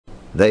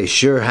They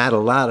sure had a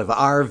lot of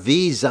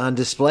RVs on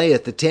display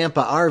at the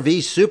Tampa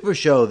RV Super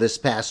Show this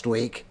past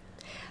week.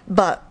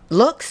 But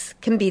looks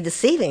can be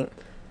deceiving.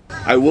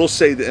 I will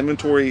say the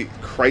inventory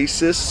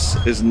crisis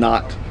is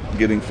not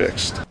getting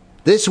fixed.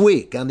 This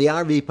week on the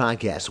RV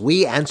Podcast,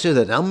 we answer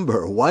the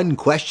number one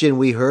question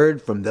we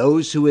heard from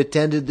those who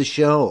attended the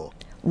show.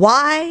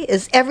 Why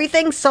is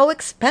everything so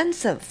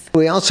expensive?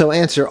 We also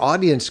answer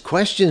audience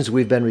questions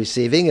we've been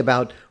receiving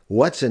about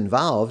what's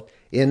involved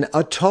in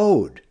a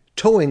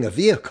towing a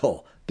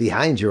vehicle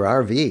behind your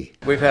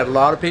RV. We've had a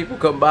lot of people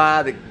come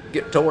by to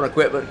get towing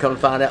equipment and come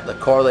find out the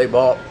car they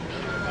bought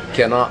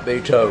cannot be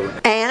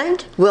towed.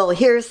 And we'll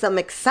hear some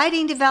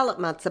exciting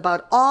developments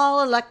about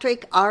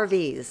all-electric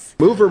RVs.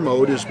 Mover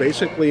mode is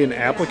basically an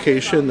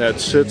application that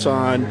sits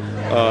on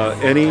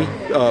any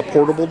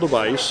portable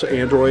device,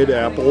 Android,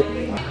 Apple,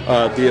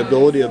 the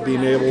ability of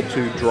being able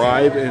to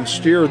drive and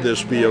steer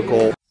this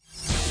vehicle.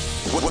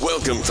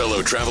 Welcome,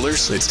 fellow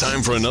travelers. It's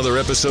time for another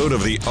episode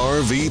of the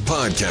RV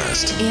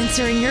Podcast.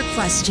 Answering your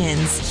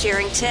questions,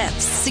 sharing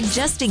tips,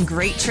 suggesting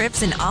great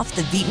trips and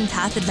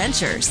off-the-beaten-path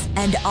adventures,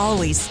 and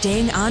always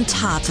staying on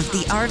top of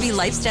the RV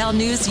lifestyle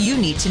news you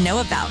need to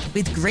know about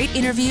with great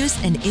interviews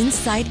and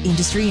inside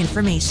industry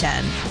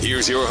information.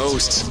 Here's your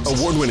hosts,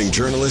 award-winning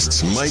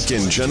journalists Mike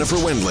and Jennifer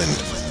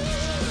Wendland.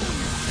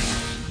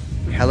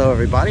 Hello,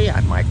 everybody.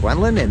 I'm Mike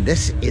Wendland, and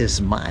this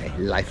is my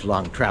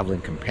lifelong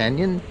traveling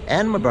companion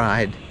and my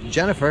bride,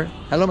 Jennifer.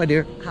 Hello, my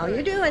dear. How are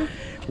you doing?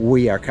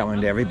 We are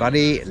coming to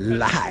everybody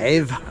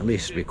live, at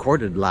least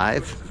recorded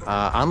live,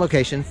 on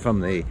location from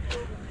the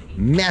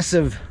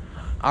massive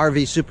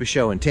RV Super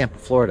Show in Tampa,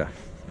 Florida.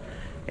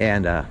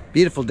 And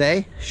beautiful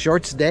day,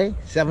 shorts day,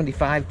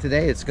 75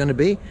 today it's going to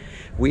be.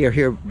 We are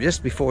here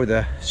just before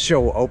the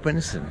show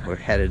opens, and we're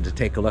headed to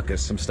take a look at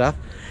some stuff.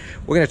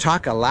 We're going to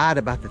talk a lot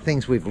about the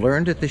things we've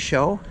learned at the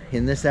show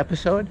in this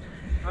episode.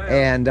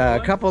 And a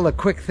couple of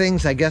quick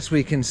things I guess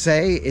we can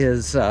say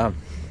is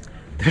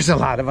there's a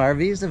lot of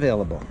RVs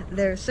available.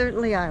 There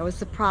certainly are. I was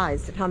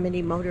surprised at how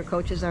many motor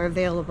coaches are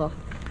available.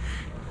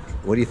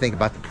 What do you think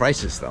about the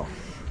prices, though?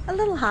 A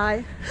little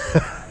high,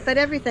 but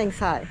everything's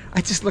high.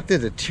 I just looked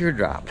at a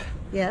teardrop.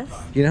 Yes?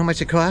 You know how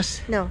much it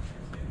costs? No.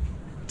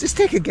 Just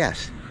take a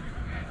guess.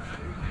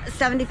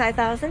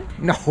 75,000?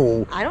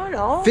 No. I don't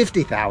know.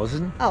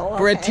 50,000. Oh, okay.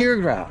 For a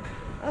teardrop.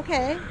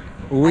 Okay.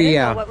 We I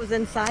didn't know what was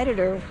inside it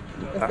or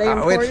if they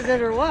imported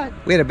it or what.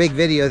 We had a big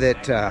video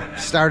that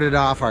started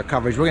off our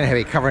coverage. We're going to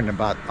be covering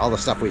about all the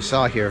stuff we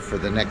saw here for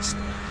the next,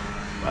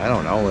 I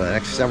don't know, the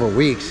next several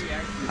weeks.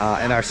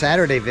 And our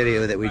Saturday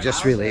video that we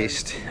just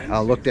released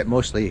looked at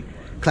mostly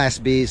Class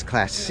Bs,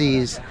 Class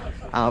Cs,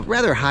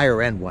 rather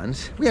higher end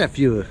ones. We had a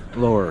few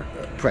lower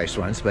priced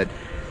ones, but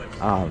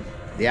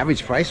the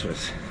average price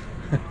was,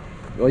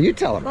 well, you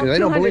tell them, because I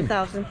don't believe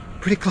it.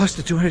 Pretty close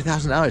to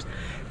 $200,000.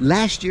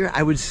 Last year,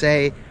 I would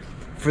say,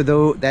 for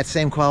that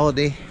same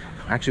quality,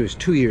 actually it was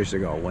 2 years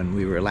ago when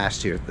we were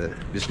last here,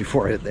 just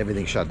before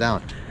everything shut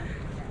down,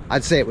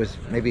 I'd say it was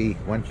maybe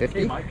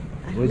 150. What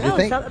did you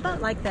think? About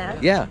like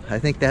that. Yeah, I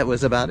think that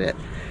was about it.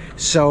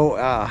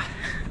 So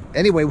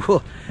anyway,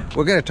 we're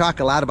going to talk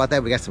a lot about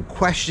that. We got some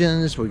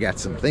questions. We got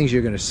some things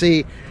you're going to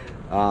see.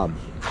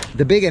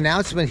 The big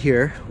announcement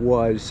here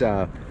was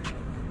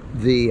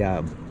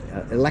the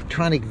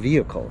electronic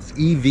vehicles,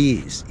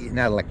 EVs,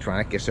 not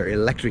electronic, I guess they're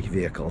electric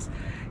vehicles,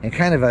 and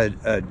kind of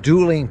a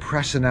dueling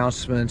press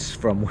announcements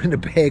from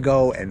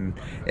Winnebago and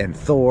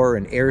Thor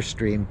and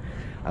Airstream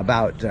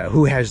about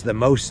who has the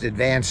most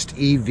advanced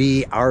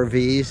EV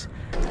RVs.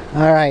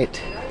 All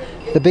right,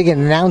 the big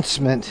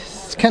announcement,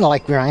 it's kind of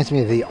like reminds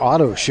me of the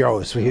auto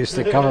shows we used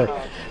to cover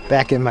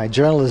back in my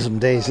journalism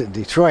days at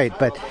Detroit,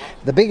 but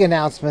the big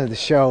announcement of the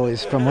show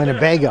is from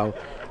Winnebago,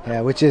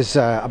 which is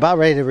about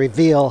ready to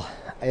reveal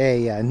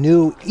a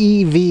new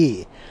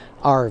EV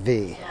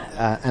RV,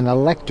 an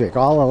all-electric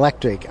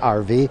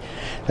RV.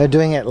 They're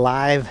doing it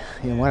live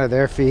in one of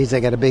their feeds.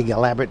 They got a big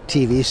elaborate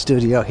TV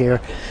studio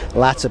here.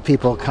 Lots of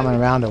people coming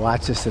around to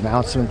watch this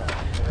announcement,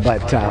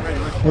 but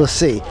we'll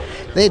see.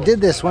 They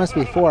did this once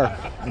before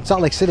in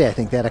Salt Lake City. I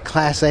think they had a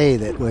Class A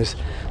that was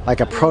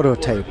like a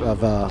prototype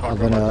of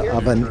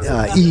an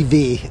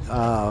EV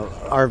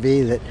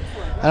RV that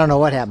I don't know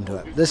what happened to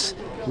it. This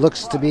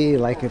looks to be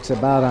like it's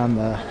about on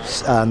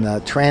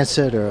the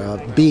Transit or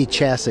a B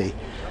chassis.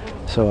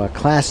 So a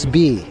Class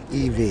B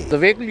EV. The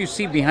vehicle you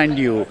see behind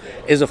you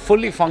is a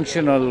fully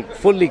functional,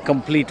 fully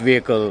complete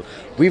vehicle.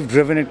 We've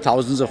driven it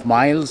thousands of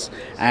miles,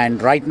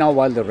 and right now,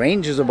 while the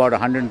range is about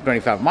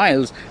 125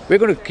 miles, we're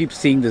going to keep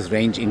seeing this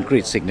range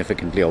increase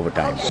significantly over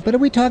time. But are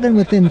we talking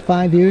within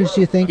 5 years,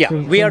 do you think? Yeah,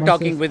 we are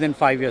talking within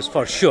 5 years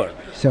for sure.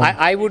 So,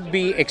 I would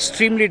be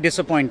extremely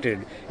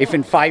disappointed if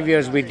in 5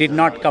 years we did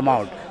not come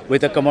out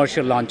with a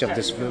commercial launch of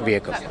this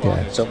vehicle.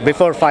 Yeah. So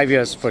before 5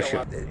 years for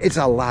sure. It's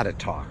a lot of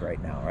talk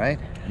right now, right?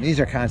 These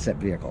are concept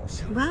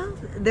vehicles. Well,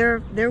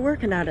 they're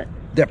working on it.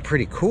 They're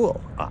pretty cool.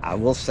 I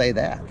will say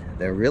that.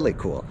 They're really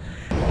cool.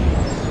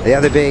 The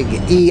other big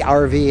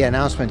ERV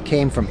announcement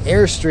came from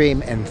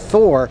Airstream and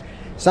Thor,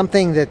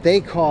 something that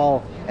they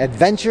call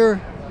Adventure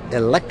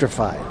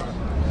Electrified.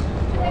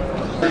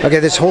 Okay,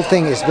 this whole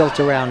thing is built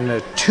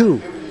around two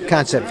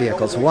concept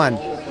vehicles. One,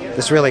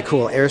 this really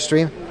cool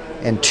Airstream,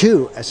 and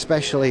two, a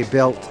specially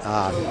built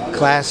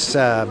Class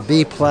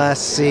B plus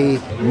C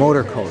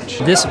motor coach.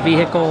 This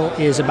vehicle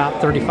is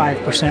about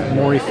 35%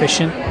 more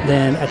efficient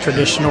than a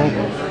traditional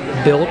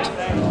built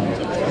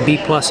B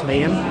plus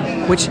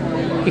van, which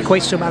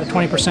equates to about a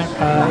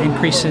 20%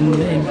 increase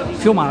in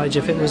fuel mileage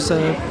if it was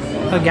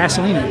a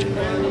gasoline engine.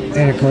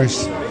 And of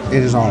course,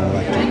 it is all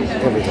electric.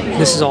 Everything.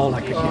 This is all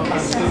electric.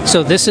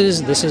 So this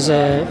is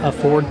a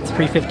Ford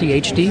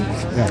 350 HD.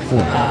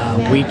 Yeah,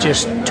 Ford. We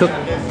just took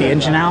the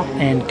engine out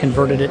and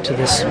converted it to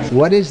this.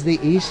 What is the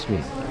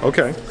eStream?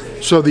 Okay,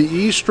 so the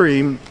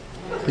eStream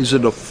is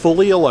in a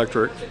fully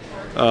electric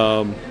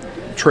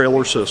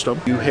trailer system.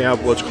 You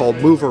have what's called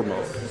mover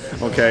mode.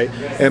 Okay,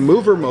 and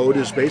mover mode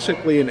is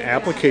basically an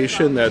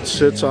application that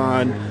sits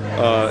on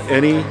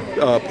any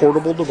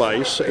portable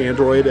device,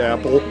 Android,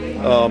 Apple,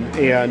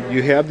 and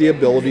you have the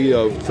ability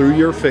of, through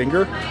your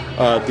finger,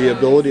 the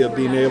ability of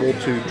being able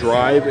to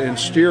drive and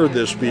steer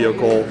this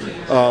vehicle.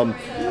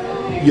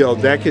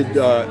 That could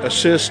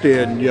assist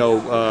in,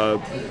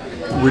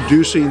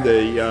 reducing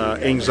the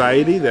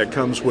anxiety that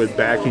comes with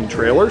backing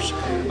trailers,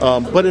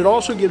 but it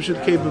also gives you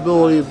the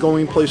capability of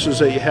going places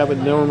that you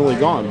haven't normally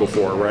gone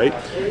before, right?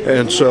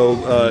 And so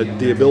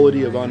the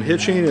ability of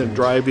unhitching and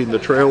driving the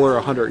trailer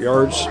 100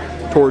 yards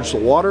towards the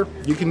water,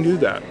 you can do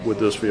that with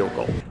this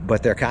vehicle.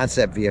 But they're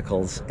concept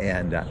vehicles,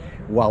 and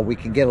while we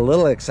can get a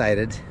little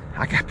excited,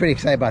 I got pretty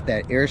excited about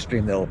that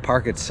Airstream that'll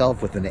park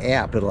itself with an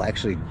app. It'll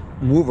actually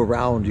move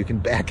around. You can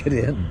back it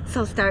in.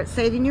 So start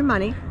saving your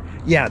money.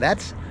 Yeah,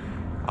 that's...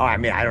 Oh, I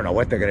mean, I don't know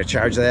what they're going to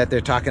charge that. They're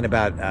talking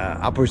about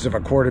upwards of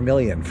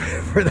 $250,000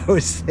 for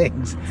those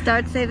things.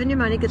 Start saving your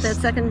money, get that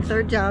second and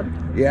third job.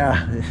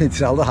 Yeah,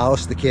 sell the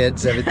house, the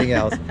kids, everything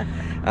else.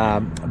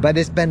 But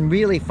it's been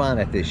really fun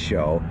at this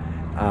show.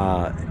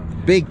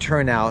 Big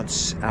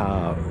turnouts.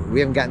 We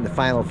haven't gotten the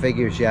final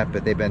figures yet,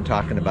 but they've been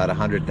talking about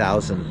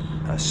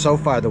 100,000. So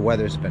far, the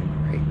weather's been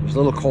great. It was a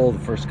little cold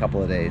the first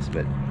couple of days,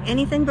 but...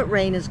 Anything but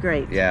rain is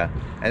great. Yeah,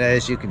 and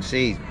as you can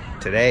see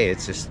today,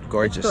 it's just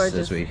gorgeous,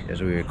 as we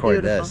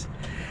record Beautiful.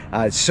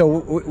 this.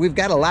 So we've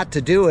got a lot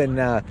to do, and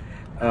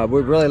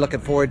we're really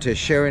looking forward to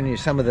sharing you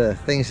some of the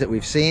things that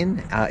we've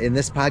seen in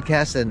this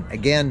podcast. And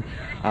again,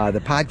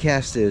 the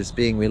podcast is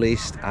being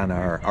released on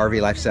our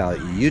RV Lifestyle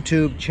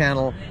YouTube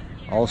channel.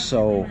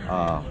 Also,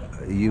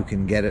 you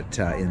can get it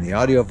in the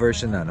audio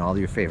version on all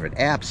your favorite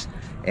apps.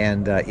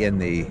 And in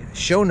the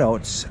show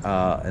notes,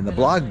 in the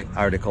blog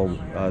article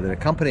that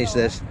accompanies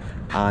this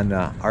on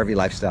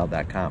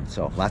RVLifestyle.com.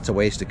 So lots of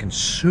ways to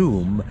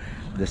consume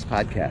this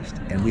podcast,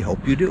 and we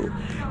hope you do.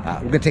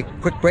 We're going to take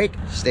a quick break.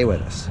 Stay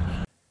with us.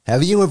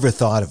 Have you ever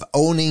thought of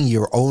owning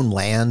your own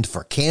land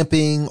for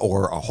camping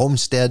or a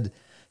homestead?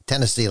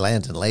 Tennessee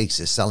Land and Lakes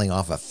is selling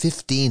off a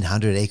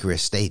 1,500-acre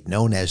estate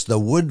known as the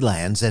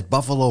Woodlands at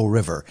Buffalo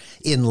River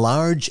in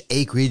large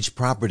acreage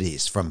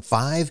properties from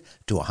 5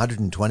 to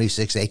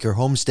 126-acre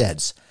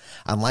homesteads.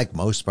 Unlike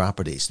most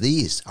properties,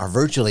 these are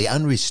virtually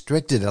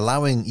unrestricted,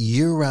 allowing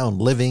year-round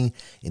living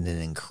in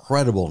an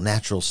incredible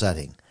natural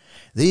setting.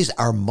 These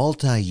are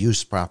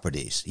multi-use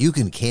properties. You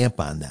can camp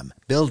on them,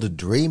 build a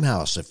dream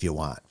house if you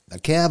want, a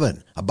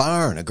cabin, a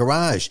barn, a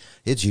garage.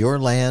 It's your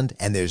land,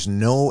 and there's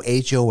no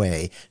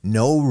HOA,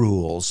 no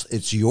rules.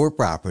 It's your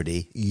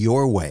property,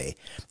 your way.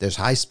 There's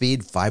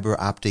high-speed fiber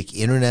optic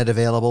internet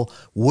available,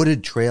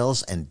 wooded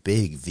trails, and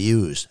big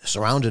views,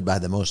 surrounded by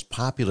the most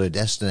popular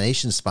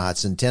destination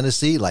spots in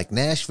Tennessee like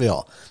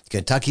Nashville,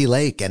 Kentucky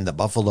Lake, and the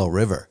Buffalo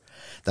River.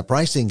 The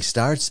pricing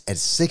starts at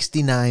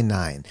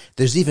 $69,900.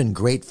 There's even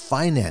great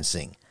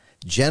financing.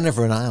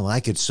 Jennifer and I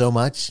like it so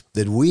much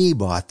that we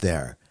bought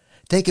there.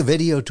 Take a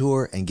video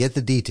tour and get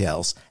the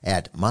details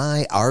at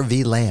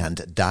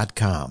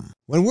myrvland.com.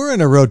 When we're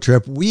on a road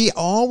trip, we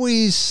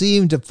always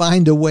seem to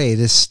find a way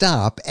to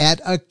stop at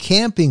a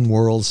Camping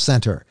World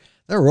center.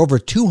 There are over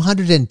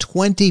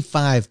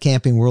 225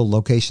 Camping World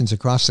locations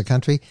across the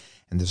country,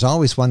 and there's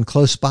always one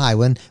close by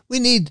when we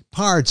need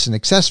parts and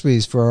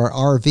accessories for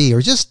our RV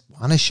or just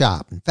want to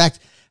shop. In fact,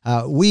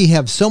 we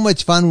have so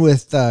much fun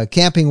with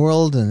Camping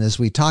World, and as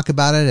we talk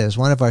about it as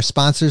one of our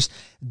sponsors,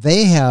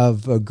 they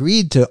have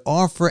agreed to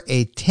offer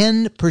a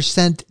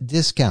 10%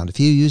 discount if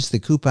you use the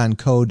coupon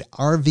code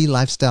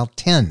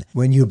RVLifestyle10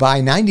 when you buy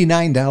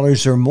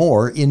 $99 or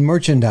more in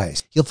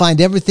merchandise. You'll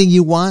find everything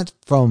you want,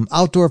 from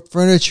outdoor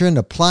furniture and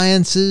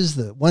appliances,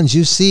 the ones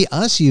you see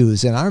us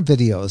use in our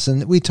videos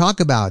and that we talk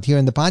about here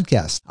in the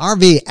podcast.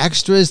 RV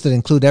extras that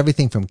include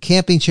everything from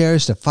camping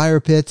chairs to fire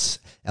pits,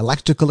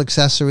 electrical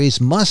accessories,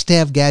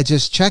 must-have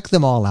gadgets. Check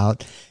them all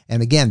out.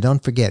 And again,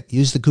 don't forget,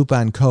 use the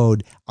coupon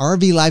code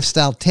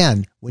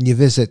RVLifestyle10 when you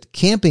visit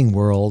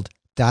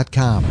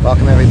campingworld.com.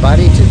 Welcome,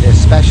 everybody, to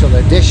this special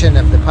edition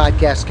of the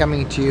podcast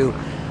coming to you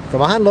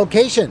from on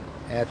location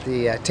at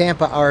the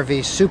Tampa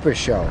RV Super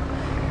Show.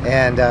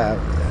 And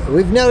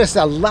we've noticed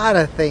a lot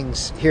of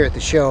things here at the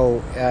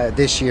show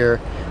this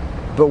year,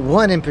 but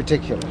one in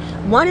particular.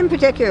 One in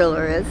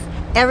particular is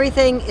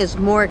everything is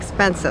more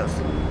expensive.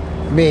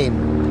 I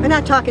mean, we're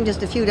not talking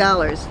just a few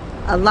dollars.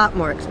 A lot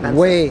more expensive.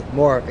 Way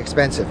more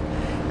expensive.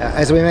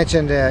 As we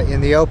mentioned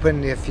in the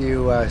open, if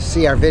you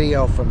see our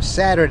video from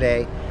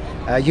Saturday,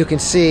 you can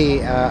see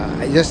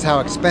just how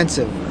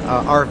expensive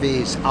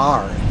RVs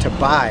are to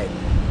buy.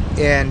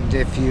 And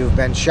if you've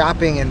been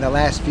shopping in the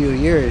last few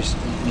years,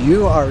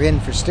 you are in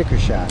for sticker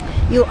shock.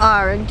 You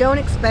are, and don't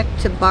expect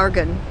to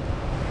bargain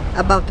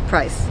about the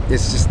price.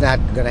 It's just not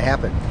going to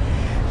happen.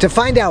 To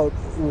find out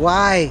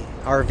why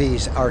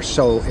RVs are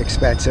so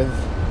expensive,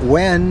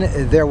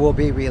 when there will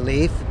be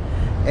relief,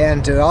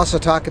 and to also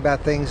talk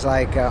about things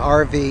like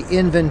RV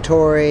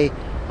inventory,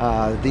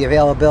 the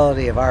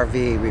availability of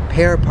RV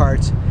repair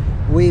parts,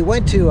 we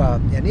went to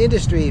an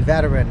industry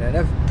veteran and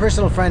a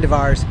personal friend of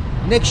ours,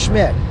 Nick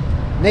Schmidt.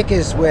 Nick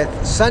is with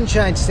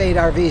Sunshine State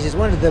RVs. He's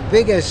one of the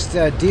biggest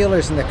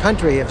dealers in the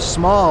country of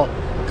small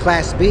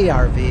Class B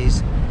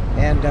RVs.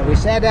 And we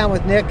sat down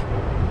with Nick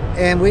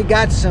and we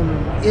got some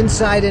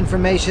inside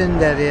information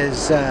that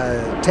is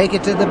take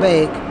it to the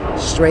bank,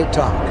 straight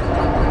talk.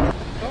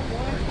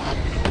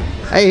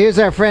 Hey, here's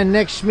our friend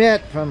Nick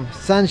Schmidt from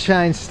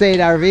Sunshine State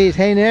RVs.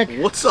 Hey, Nick.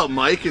 What's up,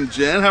 Mike and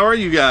Jen? How are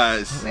you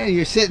guys? Man,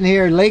 you're sitting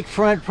here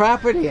lakefront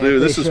property.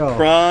 Dude, this is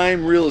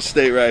prime real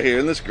estate right here.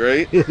 Isn't this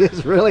great? It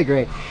is really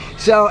great.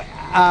 So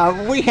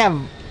we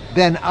have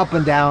been up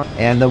and down,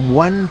 and the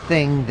one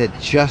thing that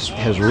just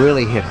has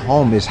really hit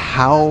home is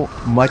how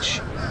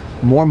much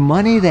more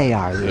money they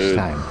are this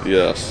time.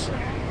 Yes,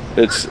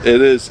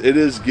 it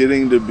is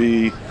getting to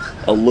be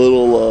a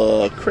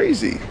little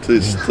crazy to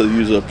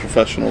use a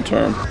professional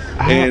term,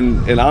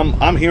 and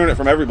I'm hearing it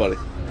from everybody.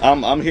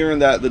 I'm hearing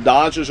that the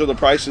Dodges are the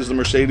prices the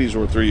Mercedes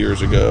were 3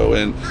 years ago,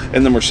 and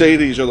the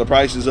Mercedes are the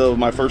prices of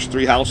my first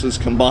 3 houses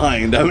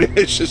combined. I mean,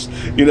 it's just,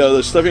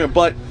 the stuff here.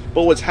 But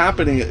what's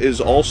happening is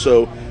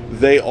also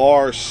they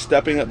are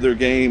stepping up their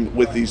game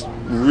with these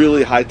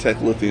really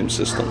high-tech lithium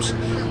systems,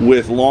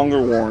 with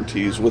longer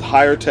warranties, with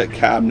higher tech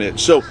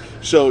cabinets. So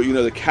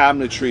the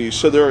cabinetry.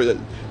 So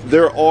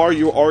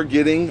you are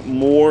getting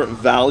more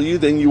value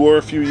than you were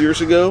a few years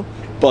ago,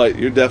 but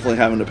you're definitely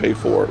having to pay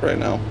for it right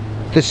now.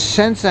 The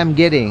sense I'm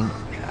getting,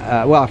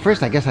 well,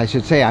 first I guess I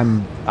should say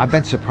I've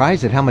been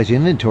surprised at how much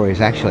inventory is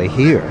actually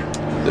here.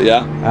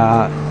 Yeah.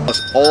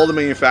 All the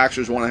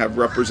manufacturers want to have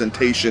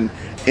representation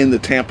in the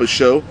Tampa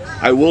show.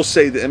 I will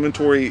say the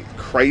inventory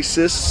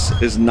crisis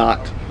is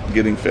not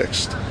getting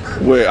fixed.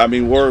 We're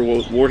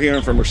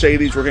hearing from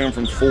Mercedes, we're hearing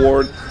from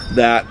Ford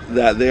that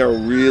they are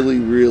really,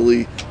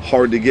 really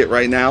hard to get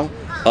right now.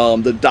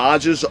 The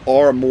Dodges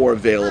are more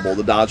available.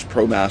 The Dodge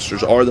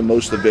ProMasters are the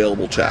most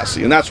available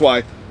chassis, and that's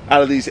why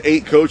out of these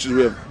 8 coaches,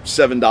 we have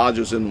 7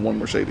 Dodges and 1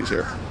 Mercedes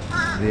here.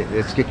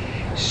 It's good.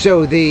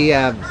 So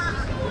the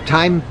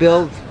time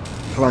build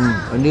from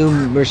a new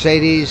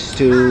Mercedes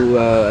to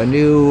a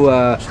new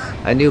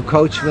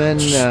Coachman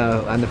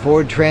on the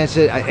Ford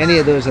Transit, any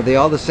of those, are they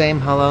all the same?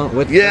 How long?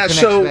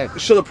 So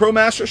the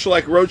ProMaster, so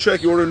like road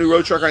truck, you order a new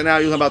road truck right now,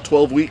 you'll have about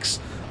 12 weeks,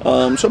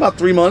 so about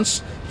 3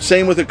 months.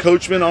 Same with a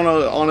Coachman on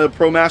a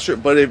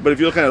ProMaster, but if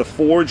you're looking at a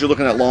Ford, you're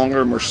looking at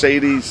longer.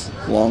 Mercedes,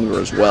 longer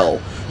as well.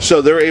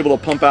 So they're able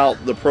to pump out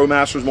the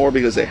ProMasters more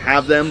because they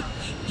have them.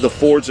 The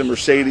Fords and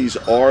Mercedes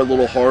are a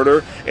little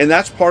harder, and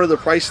that's part of the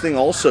price thing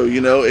also.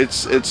 It's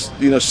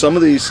some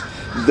of these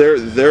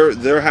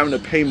they're having to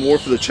pay more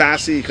for the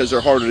chassis because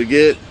they're harder to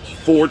get.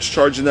 Ford's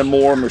charging them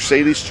more,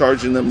 Mercedes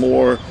charging them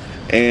more,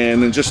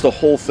 and just the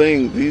whole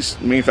thing.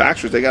 These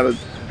manufacturers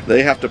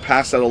they have to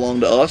pass that along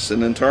to us,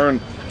 and in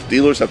turn,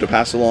 dealers have to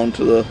pass along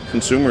to the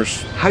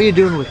consumers. How are you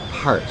doing with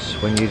parts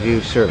when you do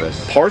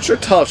service? Parts are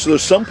tough. So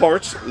there's some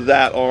parts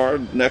that are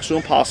next to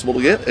impossible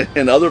to get,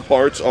 and other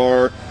parts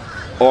are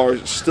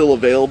still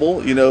available.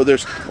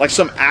 There's like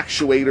some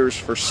actuators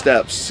for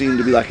steps seem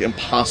to be like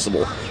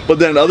impossible, but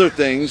then other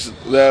things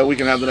that we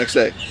can have the next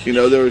day.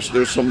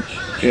 There's some,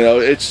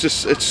 it's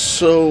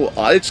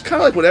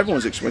kind of like what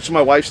everyone's experiencing.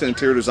 My wife's an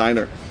interior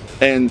designer,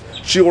 and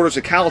she orders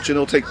a couch and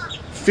it'll take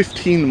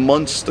 15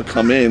 months to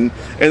come in,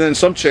 and then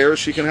some chairs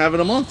she can have in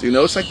a month.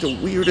 It's like the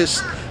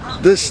weirdest.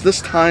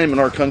 This time in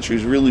our country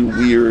is really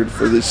weird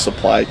for this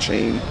supply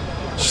chain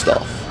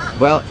stuff.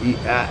 Well,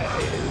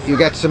 you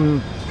got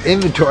some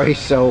inventory,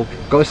 so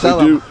go sell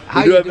them.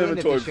 How do you have doing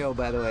inventory. at the show,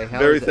 by the way?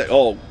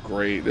 Oh,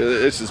 great!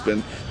 This has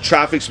been,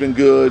 traffic's been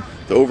good.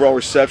 The overall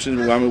reception.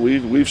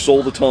 We've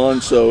sold a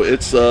ton, so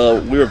it's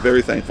we are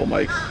very thankful,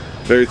 Mike.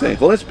 Very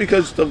thankful. And it's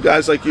because of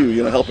guys like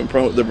you, helping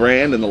promote the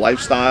brand and the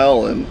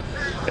lifestyle, and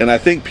I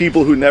think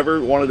people who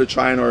never wanted to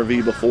try an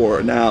RV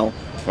before now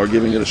are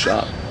giving it a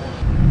shot.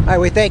 All right,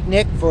 we thank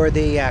Nick for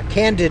the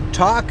candid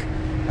talk.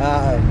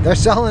 They're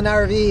selling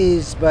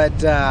RVs,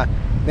 but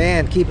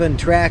man, keeping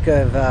track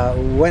of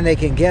when they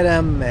can get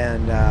them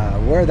and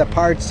where the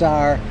parts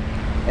are,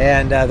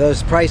 and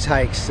those price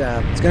hikes,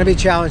 it's going to be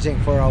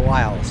challenging for a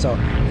while. So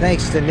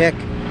thanks to Nick.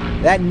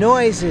 That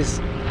noise is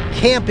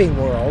Camping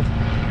World,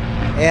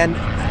 and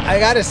I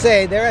gotta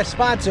say, they're a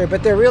sponsor,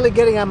 but they're really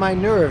getting on my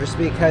nerves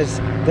because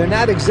they're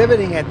not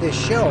exhibiting at this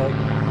show,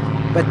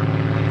 but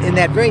in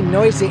that very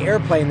noisy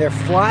airplane, they're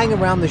flying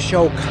around the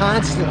show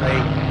constantly,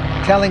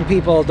 telling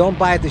people don't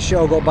buy at the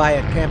show, go buy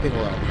at Camping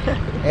World.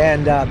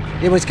 And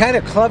it was kind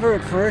of clever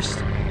at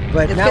first,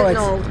 but now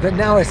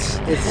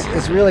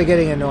it's really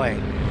getting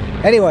annoying.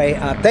 Anyway,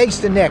 thanks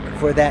to Nick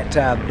for that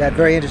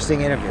very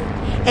interesting interview.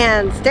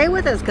 And stay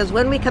with us, because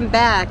when we come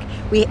back,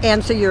 we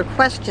answer your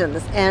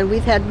questions. And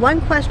we've had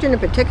one question in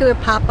particular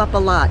pop up a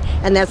lot,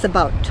 and that's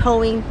about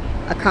towing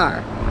a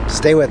car.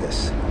 Stay with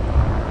us.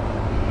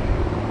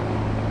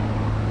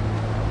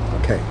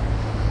 Okay.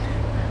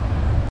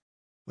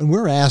 When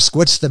we're asked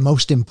what's the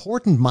most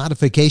important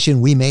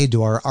modification we made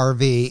to our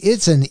RV,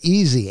 it's an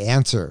easy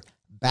answer.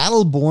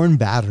 Battle Born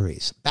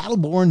batteries. Battle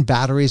Born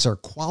batteries are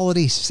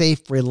quality,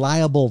 safe,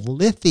 reliable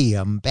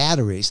lithium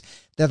batteries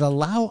that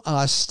allow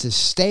us to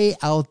stay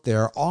out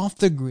there off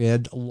the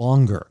grid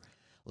longer.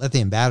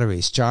 Lithium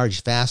batteries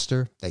charge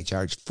faster, they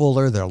charge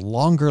fuller, they're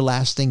longer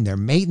lasting, they're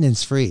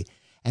maintenance free,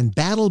 and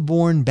Battle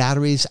Born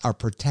batteries are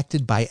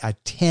protected by a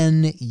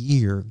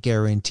 10-year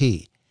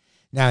guarantee.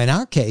 Now, in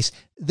our case,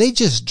 they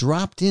just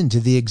dropped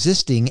into the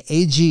existing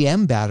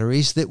AGM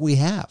batteries that we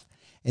have,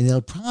 and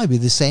they'll probably be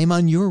the same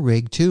on your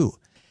rig too.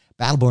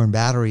 Battle Born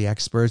battery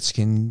experts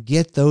can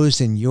get those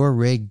in your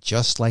rig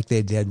just like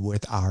they did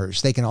with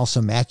ours. They can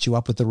also match you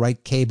up with the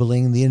right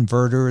cabling, the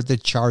inverter, the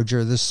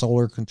charger, the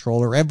solar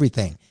controller,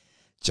 everything.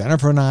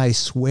 Jennifer and I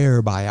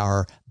swear by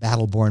our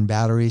Battle Born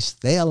batteries.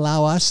 They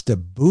allow us to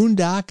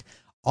boondock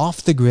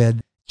off the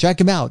grid. Check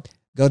them out.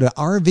 Go to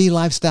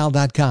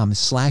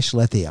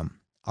rvlifestyle.com/lithium.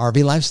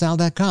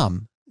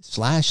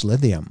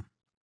 rvlifestyle.com/lithium.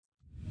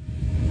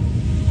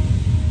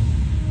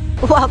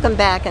 Welcome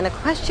back, and a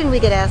question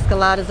we get asked a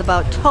lot is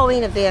about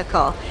towing a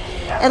vehicle.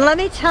 And let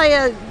me tell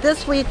you,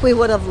 this week we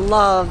would have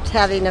loved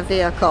having a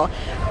vehicle.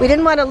 We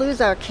didn't want to lose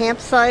our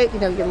campsite. You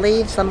know, you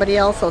leave, somebody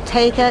else will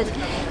take it,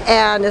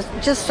 and it's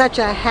just such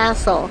a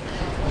hassle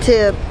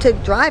to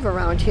drive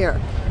around here.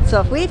 So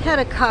if we'd had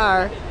a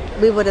car,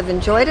 we would have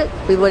enjoyed it,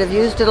 we would have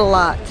used it a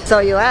lot. So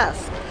you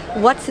ask,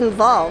 what's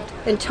involved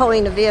in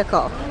towing a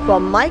vehicle? Well,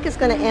 Mike is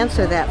going to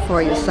answer that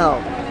for you,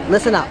 so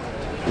listen up.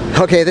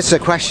 Okay, this is a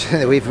question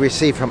that we've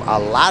received from a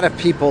lot of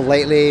people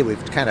lately.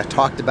 We've kind of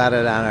talked about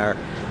it on our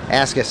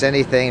Ask Us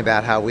Anything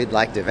about how we'd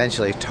like to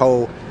eventually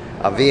tow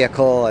a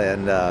vehicle,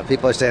 and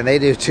people are saying they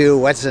do too.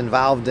 What's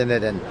involved in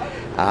it? And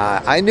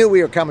I knew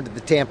we were coming to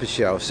the Tampa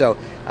show, so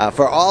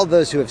for all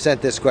those who have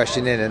sent this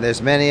question in, and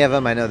there's many of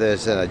them, I know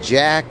there's a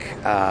Jack,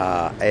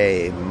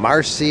 a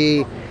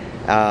Marcy,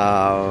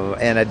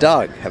 and a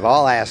Doug have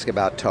all asked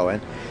about towing.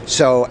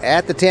 So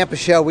at the Tampa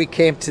show, we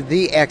came to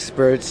the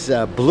experts,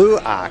 Blue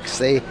Ox.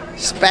 They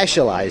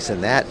specialize in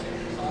that,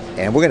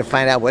 and we're going to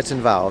find out what's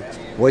involved,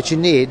 what you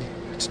need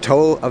to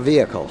tow a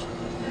vehicle.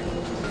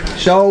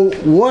 So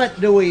what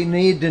do we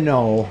need to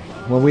know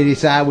when we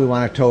decide we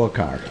want to tow a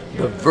car?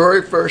 The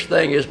very first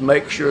thing is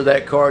make sure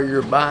that car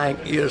you're buying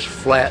is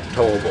flat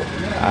towable.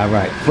 All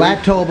right.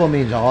 Flat towable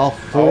means all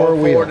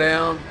four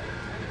down.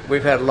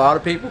 We've had a lot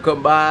of people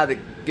come by to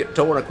get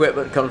towing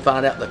equipment and come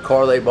find out the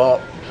car they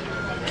bought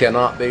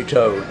cannot be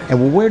towed.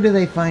 And where do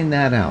they find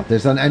that out?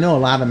 I know a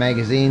lot of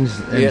magazines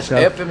and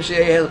stuff.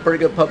 FMCA has a pretty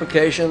good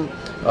publication.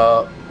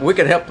 We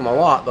can help them a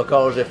lot,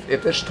 because if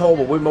it's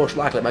towable, we most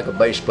likely make a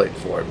base plate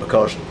for it,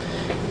 because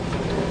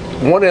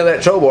one end of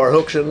that tow bar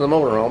hooks into the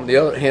motorhome, the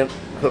other end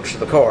hooks to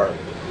the car.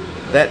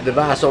 That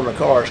device on the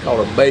car is called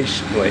a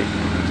base plate.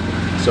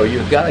 So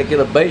you've got to get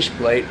a base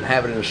plate and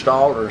have it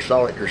installed, or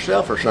install it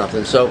yourself or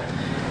something. So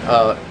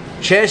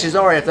chances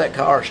are, if that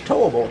car is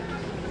towable,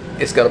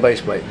 it's got a base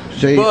plate.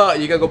 But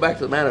you got to go back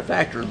to the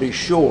manufacturer to be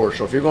sure.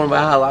 So if you're going to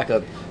buy like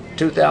a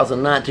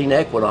 2019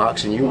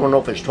 Equinox and you want to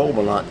know if it's towable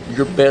or not,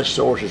 your best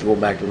source is going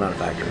back to the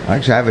manufacturer.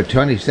 Actually, I have a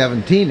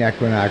 2017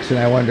 Equinox, and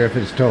I wonder if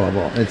it's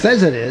towable. It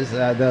says it is.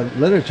 The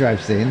literature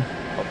I've seen.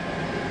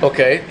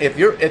 Okay, if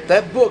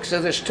that book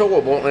says it's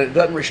towable and it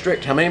doesn't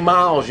restrict how many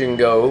miles you can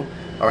go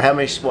or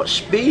what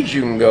speeds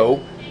you can go,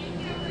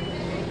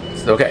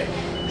 it's okay.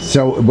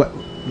 So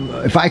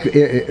if I'm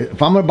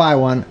going to buy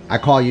one, I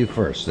call you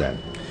first then.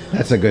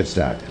 That's a good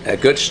start. A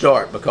good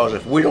start, because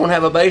if we don't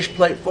have a base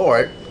plate for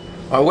it,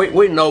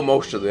 we know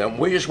most of them.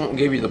 We just won't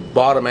give you the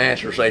bottom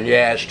answer saying,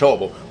 yeah, it's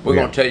towable. We're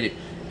going to tell you,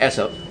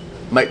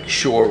 make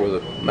sure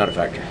with the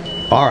manufacturer.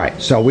 All right,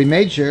 so we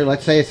made sure.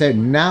 Let's say I said,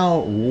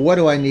 now what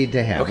do I need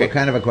to have? Okay. What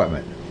kind of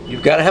equipment?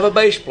 You've got to have a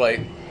base plate.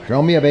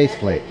 Show me a base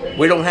plate.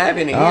 We don't have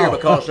any here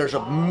because there's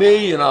a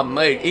million of them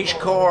made. Each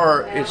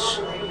car is...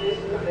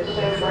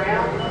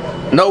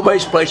 No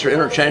base plates are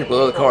interchangeable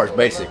with other cars,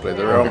 basically.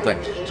 They're their own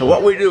thing. So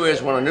what we do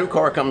is, when a new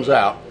car comes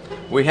out,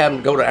 we have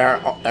them go to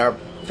our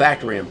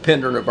factory in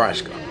Pender,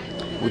 Nebraska.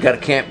 We got a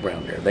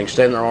campground there. They can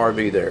stay in their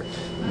RV there.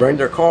 Bring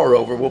their car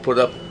over, we'll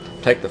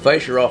take the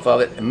fascia off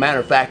of it and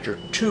manufacture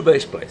 2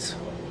 base plates.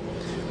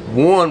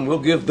 One we'll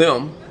give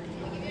them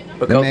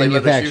because they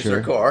let us use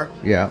their car.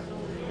 Yeah.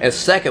 And the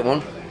second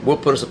one, we'll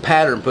put as a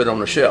pattern and put it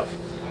on the shelf.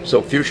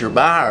 So future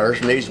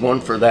buyers needs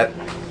one for that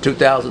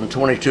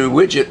 2022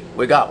 widget,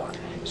 we got one.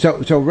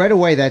 So right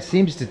away, that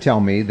seems to tell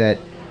me that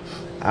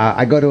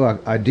I go to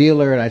a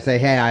dealer and I say,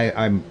 hey,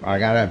 I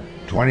got a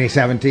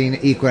 2017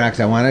 Equinox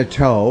I want to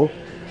tow.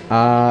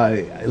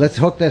 let's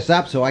hook this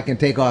up so I can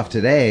take off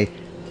today.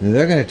 And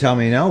they're going to tell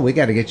me, no, we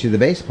got to get you the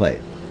base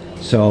plate.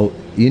 So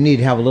you need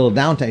to have a little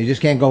downtime. You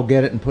just can't go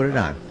get it and put it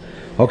on.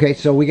 Okay,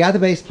 so we got the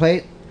base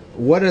plate.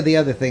 What are the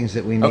other things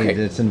that we need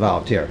that's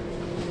involved here?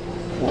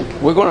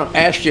 We're going to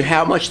ask you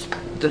how much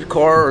the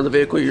car or the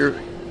vehicle you're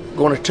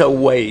going to tow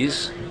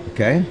weighs.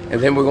 Okay.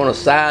 And then we're going to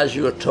size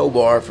you a tow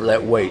bar for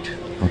that weight.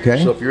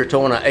 Okay. So if you're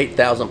towing an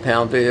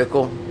 8,000-pound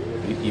vehicle,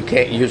 you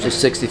can't use a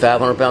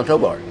 6,500-pound tow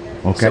bar.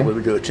 Okay. So we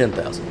would do a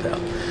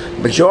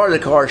 10,000-pound. Majority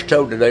of the cars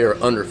towed today are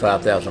under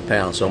 5,000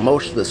 pounds, so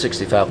most of the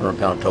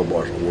 6,500-pound tow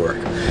bars will work.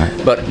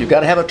 Right. But you've got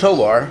to have a tow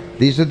bar.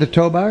 These are the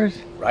tow bars?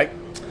 Right.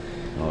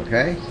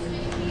 Okay.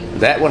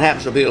 That one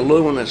happens to be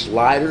aluminum that's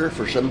lighter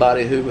for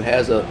somebody who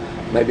has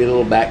maybe a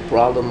little back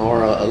problem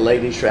or a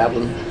lady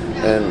traveling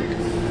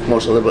and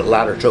wants a little bit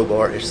lighter tow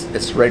bar.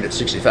 It's rated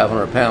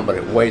 6,500 pounds, but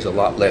it weighs a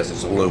lot less.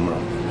 It's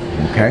aluminum.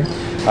 Okay.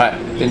 All right.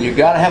 Then you've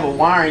got to have a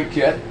wiring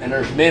kit, and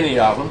there's many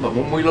of them. But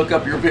when we look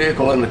up your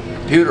vehicle in the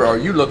computer, or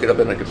you look it up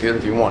in the computer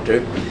if you want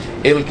to,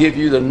 it'll give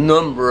you the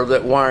number of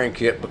that wiring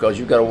kit because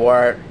you've got to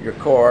wire your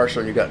car, so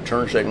you've got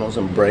turn signals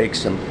and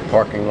brakes and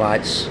parking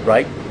lights,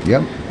 right?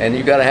 Yep. And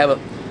you've got to have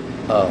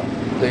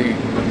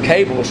the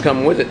cables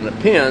come with it and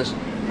the pins,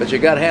 but you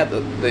got to have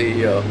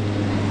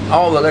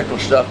all the electrical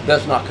stuff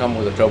does not come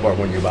with a tow bar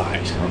when you buy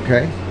it.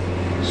 Okay.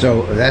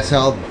 So that's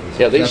how.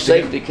 Yeah, these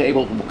safety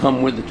cables will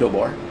come with the tow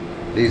bar.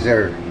 These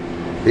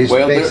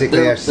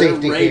basically are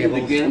safety they're rated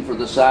cables. Again for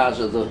the size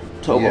of the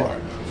tow bar.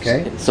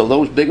 Okay. So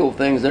those big old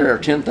things there are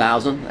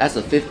 10,000. That's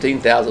a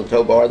 15,000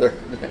 tow bar there,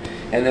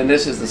 and then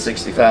this is the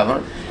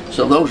 6,500.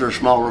 So those are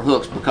smaller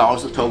hooks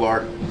because the tow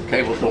bar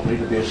cables don't need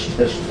to be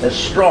as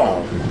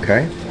strong.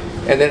 Okay.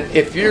 And then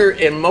if you're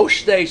in most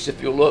states,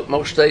 if you look,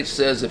 most states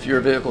says if your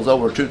vehicle's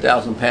over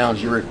 2,000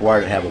 pounds, you're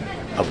required to have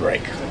a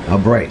brake. A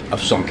brake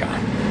of some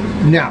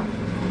kind. Now,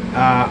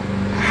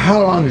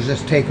 how long does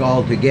this take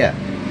all to get?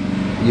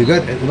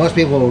 Most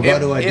people will go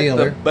to a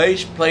dealer. If the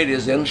base plate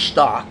is in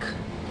stock,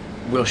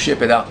 we'll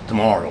ship it out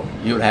tomorrow.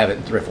 You'll have it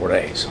in 3 or 4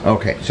 days.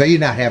 Okay, so you're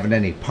not having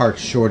any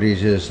parts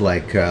shortages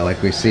like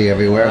we see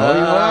everywhere. Oh,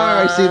 you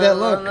are. I see that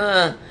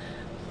look.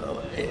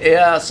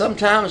 Yeah,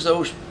 sometimes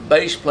those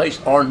base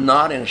plates are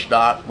not in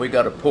stock. We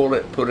got to pull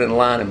it, put it in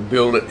line, and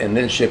build it, and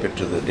then ship it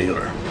to the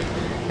dealer.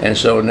 And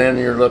so then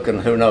you're looking.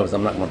 Who knows?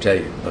 I'm not going to tell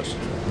you. But.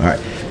 All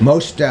right.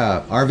 Most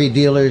RV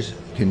dealers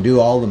can do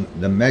all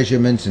the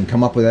measurements and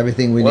come up with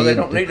everything we need. Well, they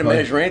don't need to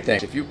measure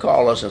anything. If you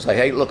call us and say,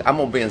 hey, look, I'm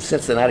going to be in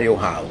Cincinnati,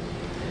 Ohio.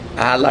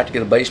 I'd like to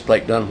get a base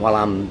plate done while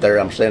I'm there.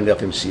 I'm staying at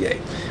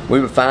FMCA. We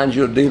would find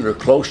you a dealer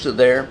close to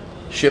there,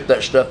 ship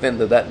that stuff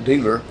into that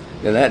dealer,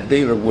 and that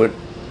dealer would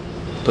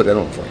put it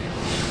on for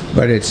you.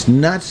 But it's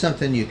not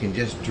something you can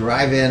just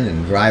drive in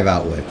and drive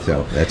out with,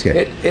 so that's good.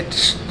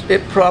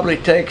 It probably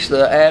takes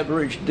the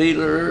average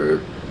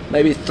dealer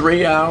maybe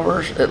 3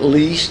 hours at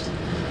least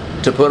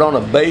to put on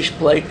a base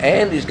plate,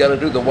 and he's got to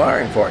do the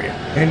wiring for you.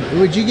 And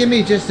would you give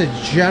me just a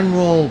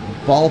general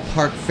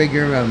ballpark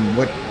figure on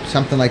what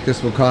something like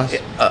this will cost?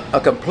 A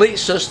complete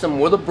system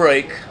with a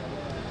brake,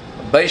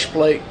 a base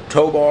plate,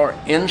 tow bar,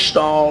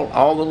 install,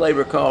 all the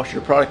labor costs,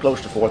 you're probably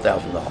close to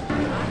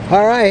 $4,000.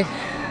 All right,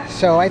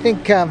 so I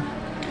think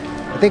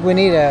we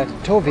need a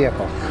tow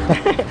vehicle.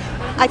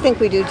 I think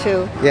we do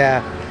too.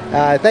 Yeah.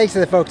 Thanks to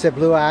the folks at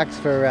Blue Ox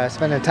for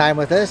spending time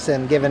with us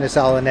and giving us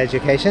all an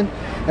education.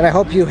 And I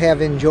hope you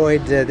have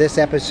enjoyed this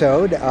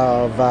episode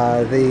of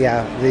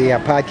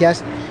the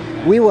podcast.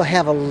 We will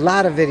have a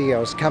lot of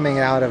videos coming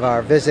out of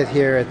our visit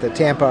here at the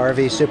Tampa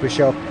RV Super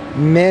Show.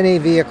 Many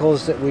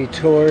vehicles that we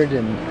toured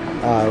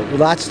and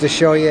lots to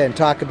show you and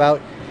talk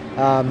about.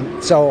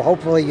 So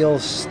hopefully you'll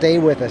stay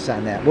with us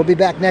on that. We'll be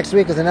back next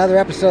week with another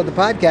episode of the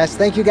podcast.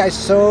 Thank you guys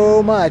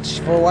so much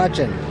for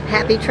watching.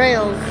 Happy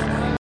trails.